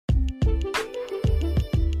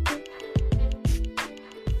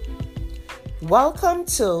Welcome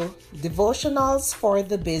to Devotionals for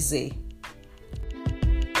the Busy.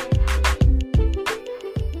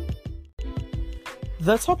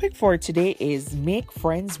 The topic for today is make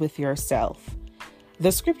friends with yourself.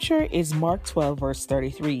 The scripture is Mark 12 verse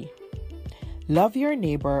 33. Love your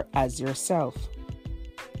neighbor as yourself.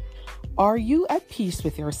 Are you at peace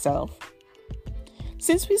with yourself?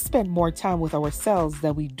 Since we spend more time with ourselves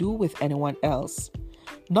than we do with anyone else,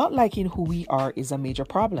 not liking who we are is a major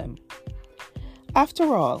problem.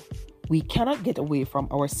 After all, we cannot get away from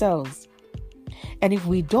ourselves. And if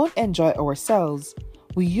we don't enjoy ourselves,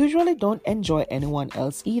 we usually don't enjoy anyone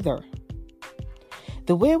else either.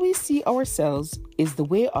 The way we see ourselves is the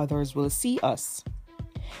way others will see us.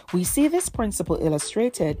 We see this principle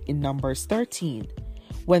illustrated in Numbers 13,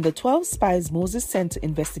 when the 12 spies Moses sent to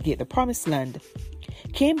investigate the Promised Land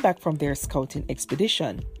came back from their scouting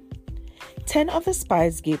expedition. 10 of the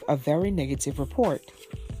spies gave a very negative report.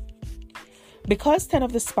 Because 10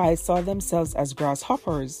 of the spies saw themselves as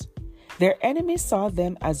grasshoppers, their enemies saw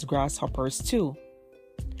them as grasshoppers too.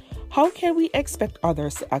 How can we expect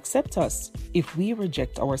others to accept us if we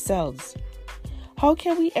reject ourselves? How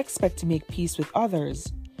can we expect to make peace with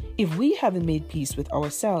others if we haven't made peace with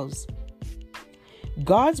ourselves?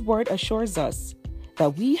 God's word assures us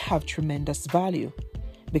that we have tremendous value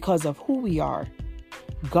because of who we are,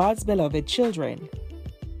 God's beloved children.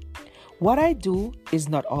 What I do is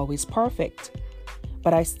not always perfect,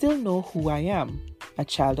 but I still know who I am, a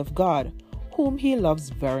child of God, whom He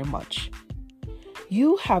loves very much.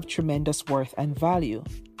 You have tremendous worth and value.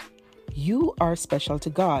 You are special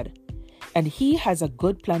to God, and He has a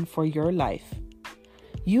good plan for your life.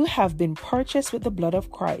 You have been purchased with the blood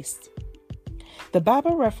of Christ. The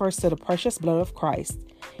Bible refers to the precious blood of Christ,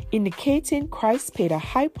 indicating Christ paid a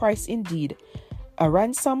high price indeed, a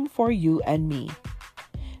ransom for you and me.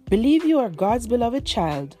 Believe you are God's beloved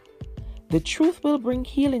child. The truth will bring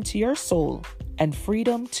healing to your soul and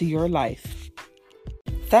freedom to your life.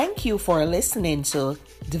 Thank you for listening to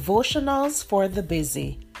Devotionals for the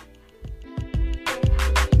Busy.